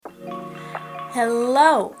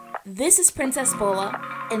Hello, this is Princess Bola,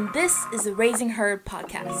 and this is the Raising Her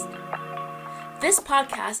podcast. This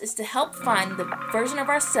podcast is to help find the version of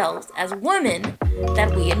ourselves as women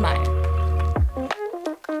that we admire.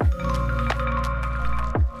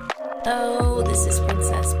 Oh, this is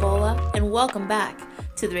Princess Bola, and welcome back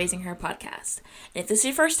to the Raising Her podcast. And if this is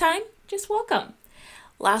your first time, just welcome.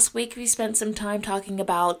 Last week we spent some time talking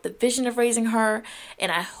about the vision of Raising Her, and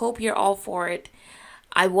I hope you're all for it.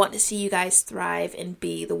 I want to see you guys thrive and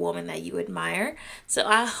be the woman that you admire. So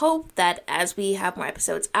I hope that as we have more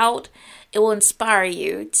episodes out, it will inspire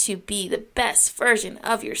you to be the best version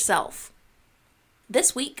of yourself.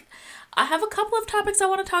 This week, I have a couple of topics I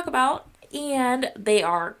want to talk about, and they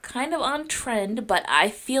are kind of on trend, but I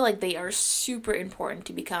feel like they are super important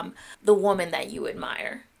to become the woman that you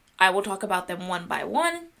admire. I will talk about them one by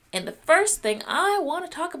one, and the first thing I want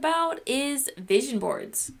to talk about is vision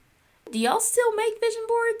boards. Do y'all still make vision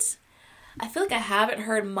boards? I feel like I haven't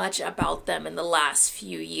heard much about them in the last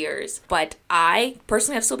few years, but I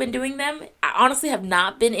personally have still been doing them. I honestly have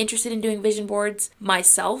not been interested in doing vision boards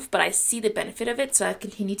myself, but I see the benefit of it, so I've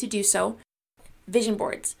continued to do so. Vision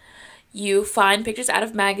boards. You find pictures out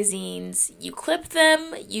of magazines, you clip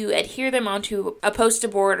them, you adhere them onto a poster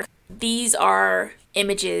board. These are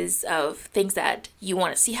images of things that you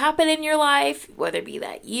want to see happen in your life, whether it be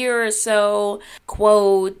that year or so,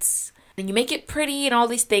 quotes, and you make it pretty and all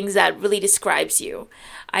these things that really describes you.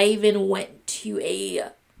 I even went to a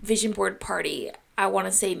vision board party, I want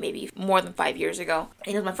to say maybe more than 5 years ago.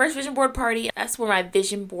 And it was my first vision board party. That's where my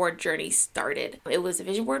vision board journey started. It was a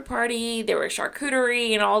vision board party. There were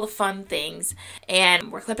charcuterie and all the fun things.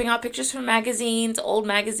 And we're clipping out pictures from magazines, old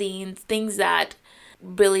magazines, things that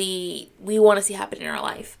really we want to see happen in our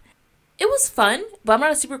life. It was fun, but I'm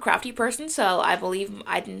not a super crafty person, so I believe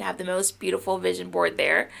I didn't have the most beautiful vision board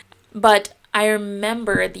there. But I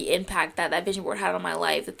remember the impact that that vision board had on my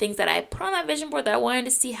life. The things that I put on that vision board that I wanted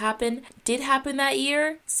to see happen did happen that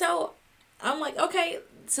year. So I'm like, okay,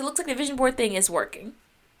 so it looks like the vision board thing is working.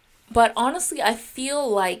 But honestly, I feel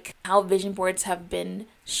like how vision boards have been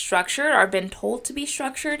structured or been told to be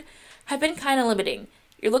structured have been kind of limiting.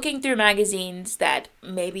 You're looking through magazines that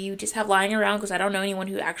maybe you just have lying around, because I don't know anyone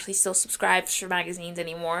who actually still subscribes for magazines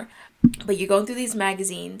anymore. But you're going through these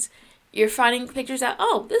magazines, you're finding pictures that,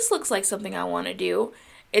 oh, this looks like something I want to do.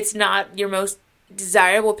 It's not your most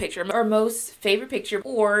desirable picture or most favorite picture.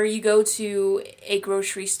 Or you go to a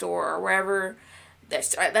grocery store or wherever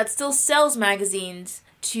that still sells magazines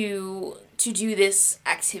to do this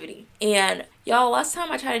activity. And y'all, last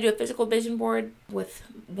time I tried to do a physical vision board with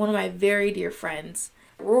one of my very dear friends.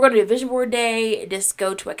 We're going to do a vision board day, just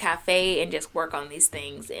go to a cafe and just work on these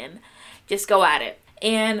things and just go at it.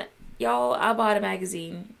 And y'all, I bought a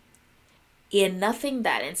magazine, and nothing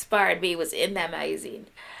that inspired me was in that magazine.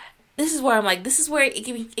 This is where I'm like, this is where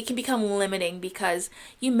it can become limiting, because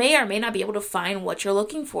you may or may not be able to find what you're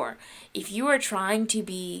looking for. If you are trying to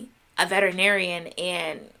be a veterinarian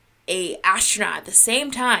and a astronaut at the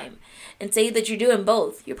same time and say that you're doing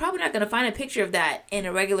both, you're probably not going to find a picture of that in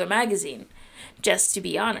a regular magazine, just to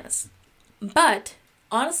be honest. But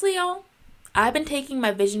honestly, y'all, I've been taking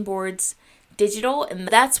my vision boards digital, and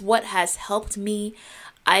that's what has helped me,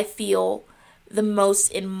 I feel, the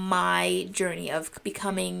most in my journey of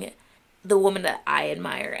becoming the woman that I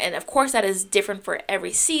admire. And of course, that is different for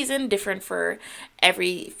every season, different for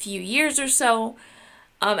every few years or so.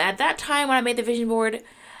 At that time when I made the vision board,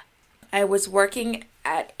 I was working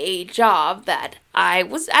at a job that I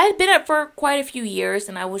had been at for quite a few years,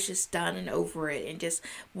 and I was just done and over it and just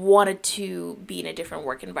wanted to be in a different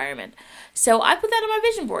work environment. So I put that on my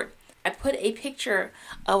vision board. I put a picture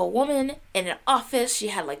of a woman in an office. She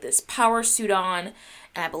had like this power suit on,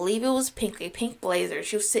 and I believe it was pink, a pink blazer.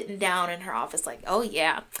 She was sitting down in her office like, oh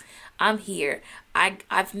yeah, I'm here.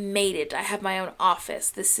 I've made it. I have my own office.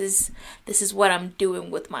 This is what I'm doing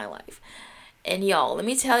with my life. And y'all, let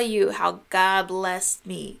me tell you how God blessed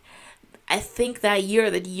me. I think that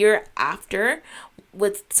year, the year after,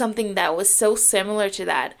 with something that was so similar to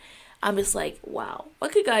that, I'm just like, wow,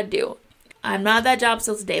 what could God do? I'm not at that job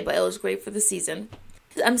still today, but it was great for the season.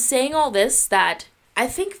 I'm saying all this that I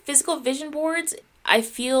think physical vision boards, I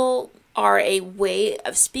feel, are a way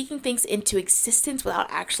of speaking things into existence without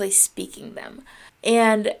actually speaking them.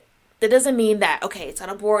 And that doesn't mean that, okay, it's on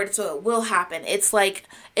a board, so it will happen. It's like,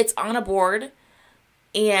 it's on a board,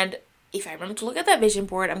 and if I remember to look at that vision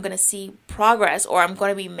board, I'm going to see progress, or I'm going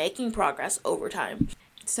to be making progress over time.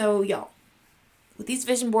 So, y'all, with these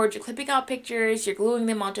vision boards, you're clipping out pictures, you're gluing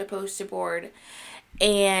them onto a poster board,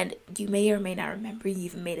 and you may or may not remember you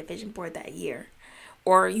even made a vision board that year.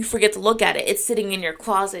 or you forget to look at it. It's sitting in your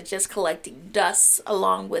closet just collecting dust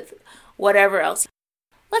along with whatever else.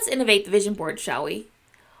 Let's innovate the vision board, shall we?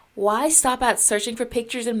 Why stop at searching for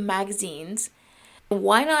pictures in magazines?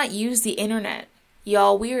 Why not use the internet?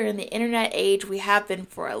 Y'all, we are in the internet age. We have been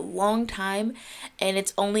for a long time, and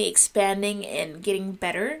it's only expanding and getting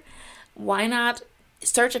better. Why not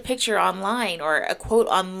search a picture online or a quote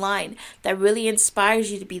online that really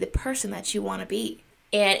inspires you to be the person that you want to be?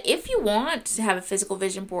 And if you want to have a physical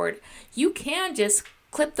vision board, you can just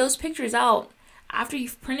clip those pictures out after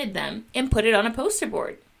you've printed them and put it on a poster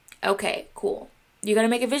board. Okay, cool. You're going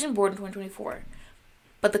to make a vision board in 2024.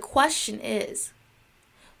 But the question is,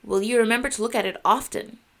 will you remember to look at it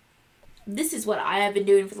often? This is what I have been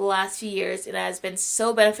doing for the last few years, and it has been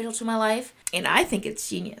so beneficial to my life, and I think it's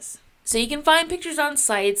genius. So you can find pictures on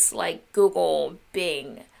sites like Google,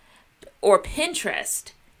 Bing, or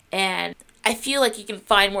Pinterest, and I feel like you can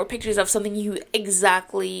find more pictures of something you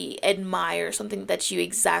exactly admire, something that you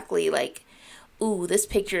exactly like. Ooh, this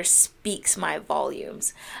picture speaks my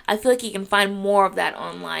volumes. I feel like you can find more of that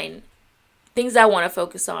online. Things I want to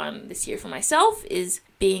focus on this year for myself is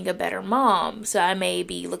being a better mom. So I may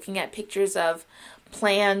be looking at pictures of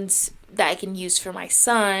plans that I can use for my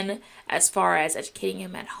son as far as educating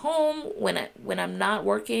him at home when I'm not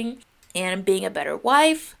working, and being a better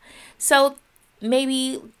wife. So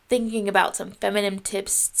maybe thinking about some feminine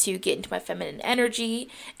tips to get into my feminine energy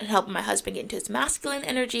and help my husband get into his masculine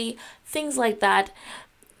energy, things like that.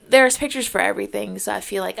 There's pictures for everything, so I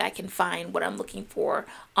feel like I can find what I'm looking for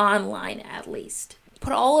online at least.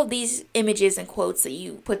 Put all of these images and quotes that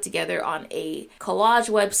you put together on a collage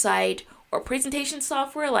website or presentation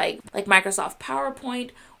software like Microsoft PowerPoint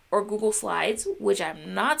or Google Slides, which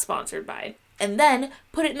I'm not sponsored by, and then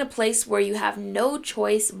put it in a place where you have no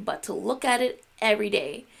choice but to look at it every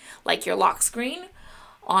day, like your lock screen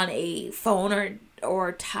on a phone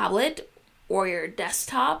or tablet or your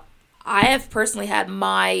desktop. I have personally had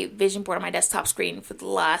my vision board on my desktop screen for the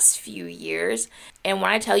last few years, and when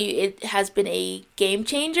I tell you, it has been a game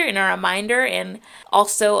changer and a reminder, and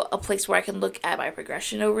also a place where I can look at my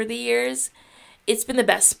progression over the years. It's been the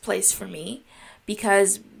best place for me,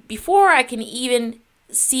 because before I can even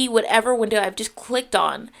see whatever window I've just clicked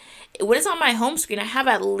on, when it's on my home screen, I have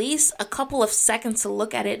at least a couple of seconds to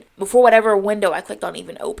look at it before whatever window I clicked on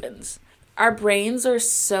even opens. Our brains are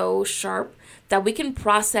so sharp that we can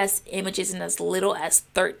process images in as little as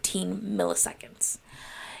 13 milliseconds.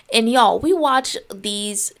 And y'all, we watch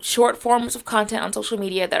these short forms of content on social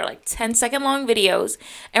media that are like 10-second long videos,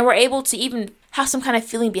 and we're able to even have some kind of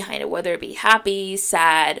feeling behind it, whether it be happy,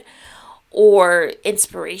 sad, or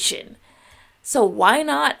inspiration. So why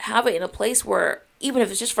not have it in a place where, even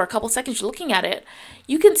if it's just for a couple seconds you're looking at it,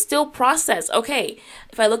 you can still process, okay,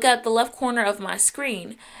 if I look at the left corner of my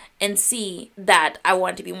screen and see that I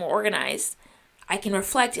want to be more organized, I can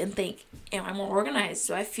reflect and think, am I more organized?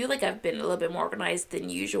 So I feel like I've been a little bit more organized than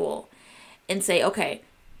usual, and say, okay,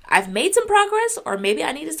 I've made some progress, or maybe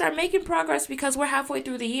I need to start making progress because we're halfway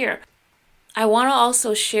through the year. I want to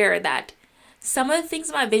also share that some of the things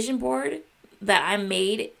on my vision board that I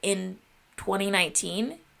made in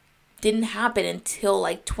 2019 didn't happen until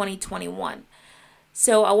like 2021.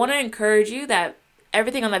 So I want to encourage you that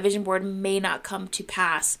everything on that vision board may not come to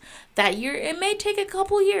pass that year. It may take a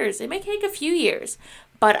couple years. It may take a few years.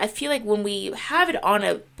 But I feel like when we have it on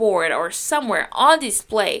a board or somewhere on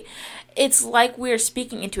display, it's like we're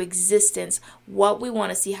speaking into existence what we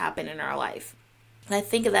want to see happen in our life. And I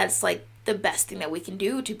think that's like the best thing that we can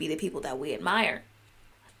do to be the people that we admire.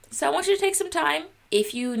 So I want you to take some time.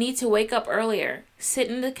 If you need to wake up earlier, sit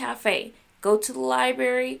in the cafe, go to the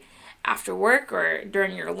library after work or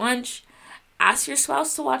during your lunch. Ask your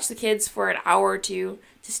spouse to watch the kids for an hour or two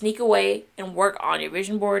to sneak away and work on your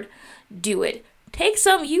vision board. Do it. Take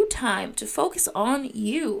some you time to focus on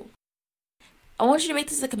you. I want you to make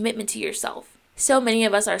this a commitment to yourself. So many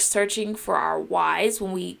of us are searching for our whys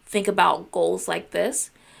when we think about goals like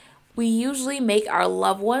this. We usually make our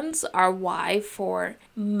loved ones our why for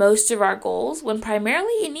most of our goals, when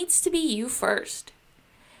primarily it needs to be you first.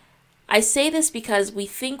 I say this because we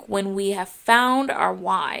think when we have found our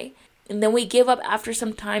why, and then we give up after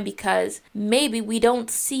some time because maybe we don't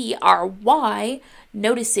see our why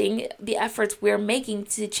noticing the efforts we're making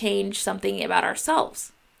to change something about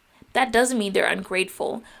ourselves. That doesn't mean they're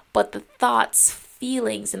ungrateful, but the thoughts,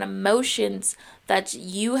 feelings, and emotions that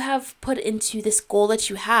you have put into this goal that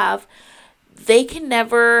you have, they can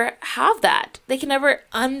never have that. They can never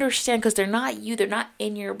understand because they're not you, they're not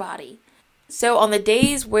in your body. So on the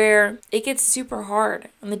days where it gets super hard,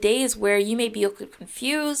 on the days where you may be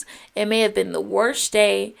confused, it may have been the worst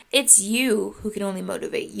day, it's you who can only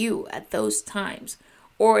motivate you at those times.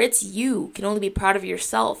 or it's you can only be proud of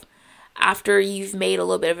yourself after you've made a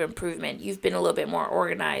little bit of improvement. You've been a little bit more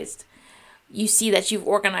organized. You see that you've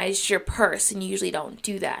organized your purse, and you usually don't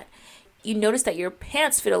do that. You notice that your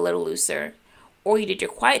pants fit a little looser, or you did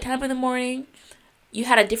your quiet time in the morning. You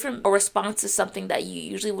had a different response to something that you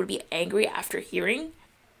usually would be angry after hearing.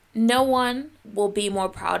 No one will be more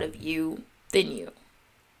proud of you than you.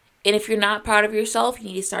 And if you're not proud of yourself, you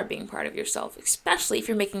need to start being proud of yourself, especially if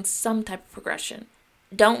you're making some type of progression.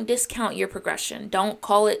 Don't discount your progression. Don't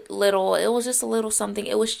call it little. It was just a little something.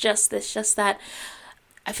 It was just this, just that.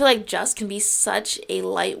 I feel like just can be such a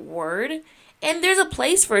light word. And there's a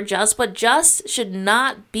place for just, but just should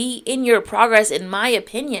not be in your progress, in my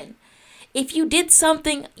opinion. If you did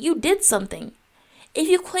something, you did something. If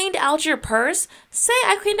you cleaned out your purse, say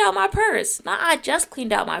I cleaned out my purse. Not I just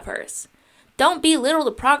cleaned out my purse. Don't belittle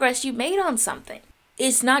the progress you made on something.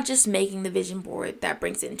 It's not just making the vision board that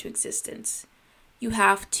brings it into existence. You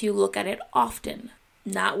have to look at it often.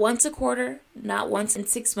 Not once a quarter, not once in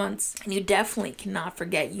 6 months, and you definitely cannot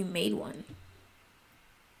forget you made one.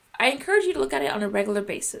 I encourage you to look at it on a regular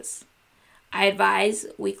basis. I advise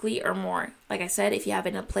weekly or more. Like I said, if you have it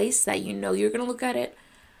in a place that you know you're going to look at it,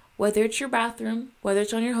 whether it's your bathroom, whether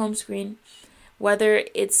it's on your home screen, whether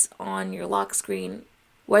it's on your lock screen,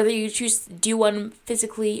 whether you choose to do one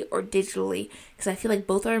physically or digitally, because I feel like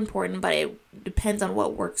both are important, but it depends on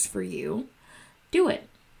what works for you, do it.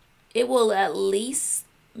 It will at least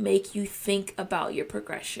make you think about your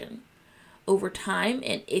progression over time,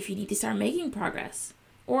 and if you need to start making progress,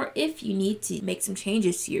 or if you need to make some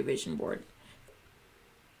changes to your vision board.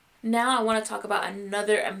 Now I want to talk about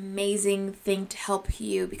another amazing thing to help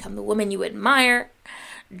you become the woman you admire,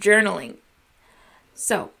 journaling.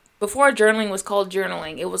 So, before journaling was called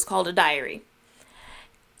journaling, it was called a diary.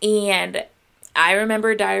 And I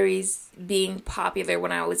remember diaries being popular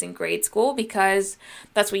when I was in grade school because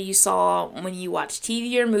that's what you saw when you watched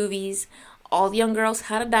TV or movies. All the young girls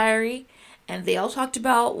had a diary and they all talked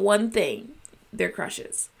about one thing, their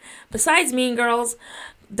crushes. Besides Mean Girls,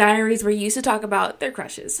 diaries were used to talk about their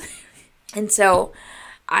crushes. And so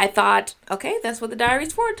I thought, okay, that's what the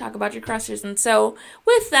diary's for, talk about your crushes. And so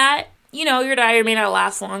with that, you know, your diary may not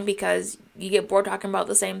last long because you get bored talking about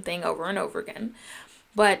the same thing over and over again.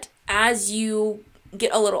 But as you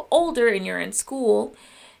get a little older and you're in school,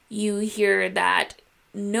 you hear that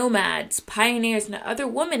nomads, pioneers, and other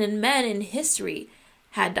women and men in history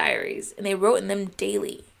had diaries, and they wrote in them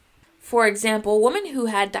daily. For example, women who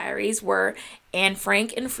had diaries were Anne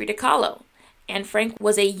Frank and Frida Kahlo. Anne Frank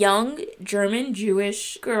was a young German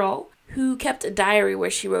Jewish girl who kept a diary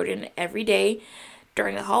where she wrote in every day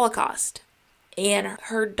during the Holocaust. And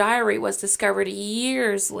her diary was discovered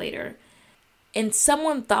years later. And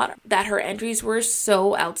someone thought that her entries were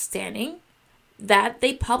so outstanding that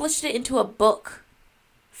they published it into a book.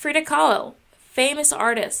 Frida Kahlo, famous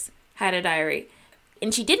artist, had a diary.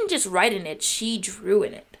 And she didn't just write in it, she drew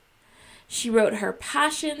in it. She wrote her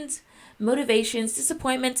passions, motivations,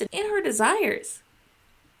 disappointments, and her desires.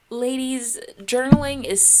 Ladies, journaling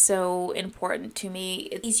is so important to me.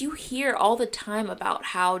 You hear all the time about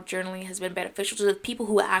how journaling has been beneficial to the people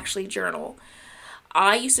who actually journal.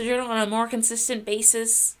 I used to journal on a more consistent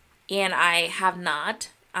basis, and I have not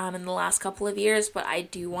in the last couple of years, but I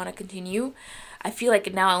do want to continue. I feel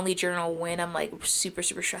like now I only journal when I'm like super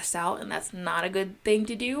stressed out, and that's not a good thing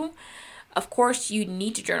to do. Of course, you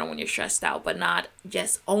need to journal when you're stressed out, but not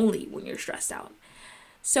just only when you're stressed out.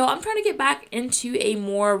 So I'm trying to get back into a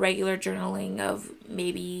more regular journaling of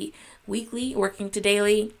maybe weekly, working to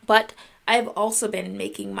daily, but I've also been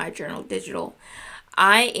making my journal digital.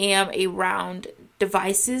 I am around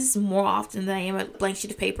devices more often than I am a blank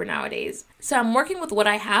sheet of paper nowadays. So I'm working with what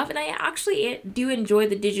I have, and I actually do enjoy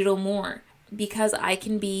the digital more because I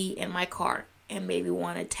can be in my car and maybe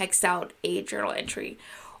want to text out a journal entry.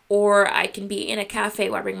 Or I can be in a cafe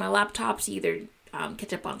where I bring my laptop to either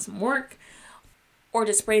catch up on some work or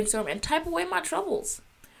just brainstorm and type away my troubles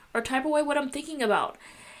or type away what I'm thinking about.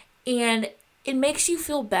 And it makes you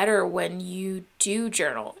feel better when you do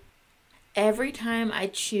journal. Every time I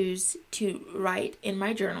choose to write in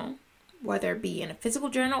my journal, whether it be in a physical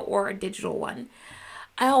journal or a digital one,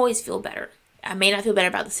 I always feel better. I may not feel better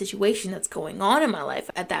about the situation that's going on in my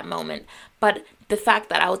life at that moment, but the fact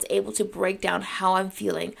that I was able to break down how I'm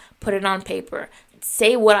feeling, put it on paper,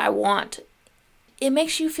 say what I want, it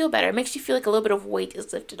makes you feel better. It makes you feel like a little bit of weight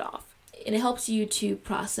is lifted off. And it helps you to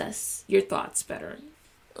process your thoughts better.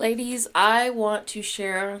 Ladies, I want to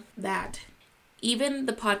share that even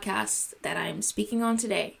the podcast that I'm speaking on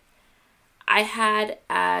today, I had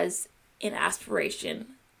as an aspiration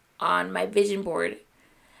on my vision board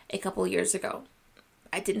a couple years ago.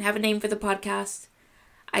 I didn't have a name for the podcast.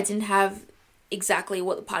 I didn't have exactly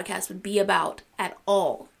what the podcast would be about at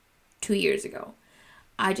all 2 years ago.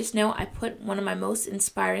 I just know I put one of my most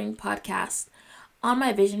inspiring podcasts on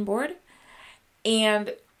my vision board,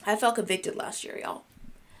 and I felt convicted last year, y'all.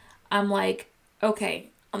 I'm like, okay,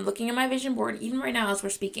 I'm looking at my vision board, even right now as we're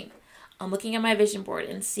speaking. I'm looking at my vision board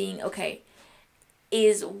and seeing, okay,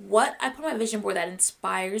 is what I put on my vision board that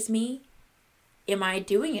inspires me, am I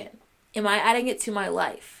doing it? Am I adding it to my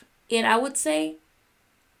life? And I would say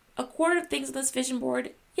a quarter of things on this vision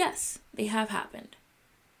board, yes, they have happened.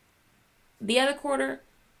 The other quarter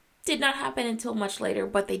did not happen until much later,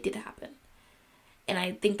 but they did happen. And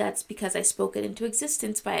I think that's because I spoke it into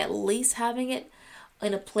existence by at least having it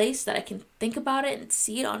in a place that I can think about it and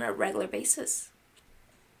see it on a regular basis.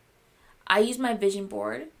 I use my vision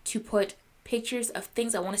board to put pictures of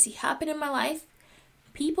things I want to see happen in my life,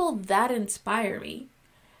 people that inspire me,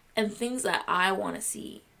 and things that I want to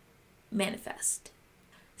see manifest.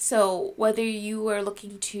 So whether you are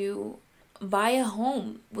looking to buy a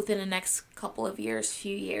home within the next couple of years,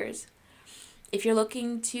 few years, if you're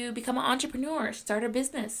looking to become an entrepreneur, start a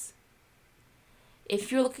business,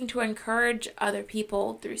 if you're looking to encourage other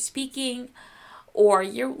people through speaking, or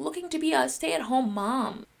you're looking to be a stay-at-home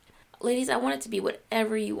mom, ladies, I want it to be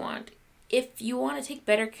whatever you want. If you want to take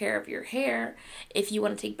better care of your hair, if you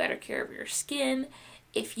want to take better care of your skin,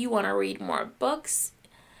 if you want to read more books,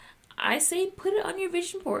 I say put it on your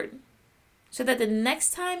vision board so that the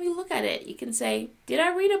next time you look at it, you can say, did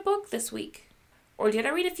I read a book this week? Or did I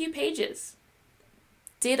read a few pages?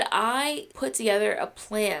 Did I put together a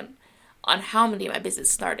plan on how many my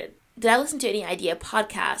business started? Did I listen to any idea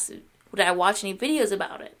podcasts? Did I watch any videos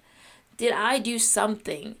about it? Did I do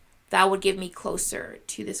something that would get me closer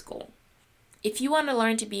to this goal? If you want to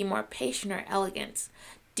learn to be more patient or elegant,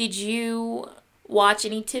 did you watch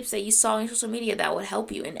any tips that you saw on social media that would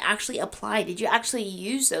help you and actually apply? Did you actually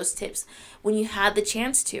use those tips when you had the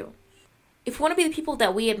chance to? If we want to be the people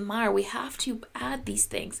that we admire, we have to add these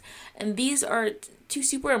things. And these are two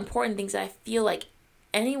super important things that I feel like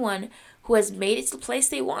anyone who has made it to the place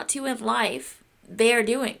they want to in life, they are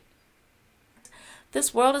doing.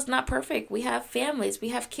 This world is not perfect. We have families, we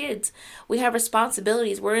have kids, we have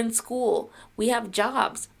responsibilities, we're in school, we have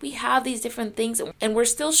jobs, we have these different things, and we're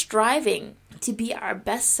still striving to be our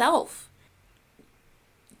best self.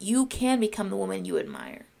 You can become the woman you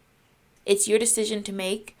admire. It's your decision to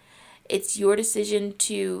make. It's your decision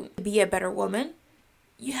to be a better woman.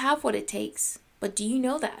 You have what it takes, but do you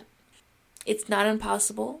know that? It's not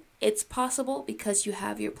impossible. It's possible because you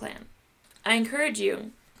have your plan. I encourage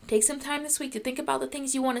you, take some time this week to think about the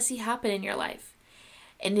things you want to see happen in your life.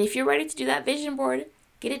 And if you're ready to do that vision board,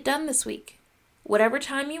 get it done this week. Whatever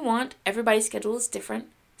time you want, everybody's schedule is different,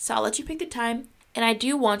 so I'll let you pick the time. And I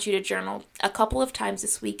do want you to journal a couple of times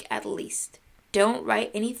this week at least. Don't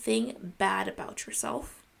write anything bad about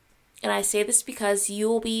yourself. And I say this because you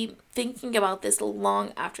will be thinking about this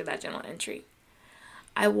long after that journal entry.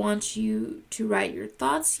 I want you to write your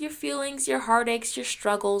thoughts, your feelings, your heartaches, your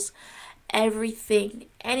struggles, everything,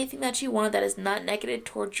 anything that you want that is not negative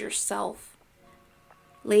towards yourself.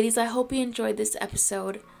 Ladies, I hope you enjoyed this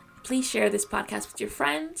episode. Please share this podcast with your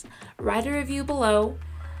friends. Write a review below.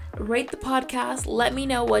 Rate the podcast. Let me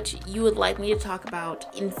know what you would like me to talk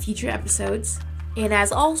about in future episodes. And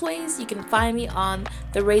as always, you can find me on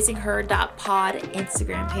the raisingher.pod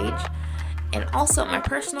Instagram page. And also my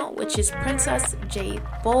personal, which is Princess J.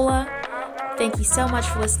 Bola. Thank you so much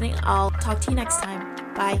for listening. I'll talk to you next time.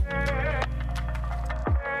 Bye.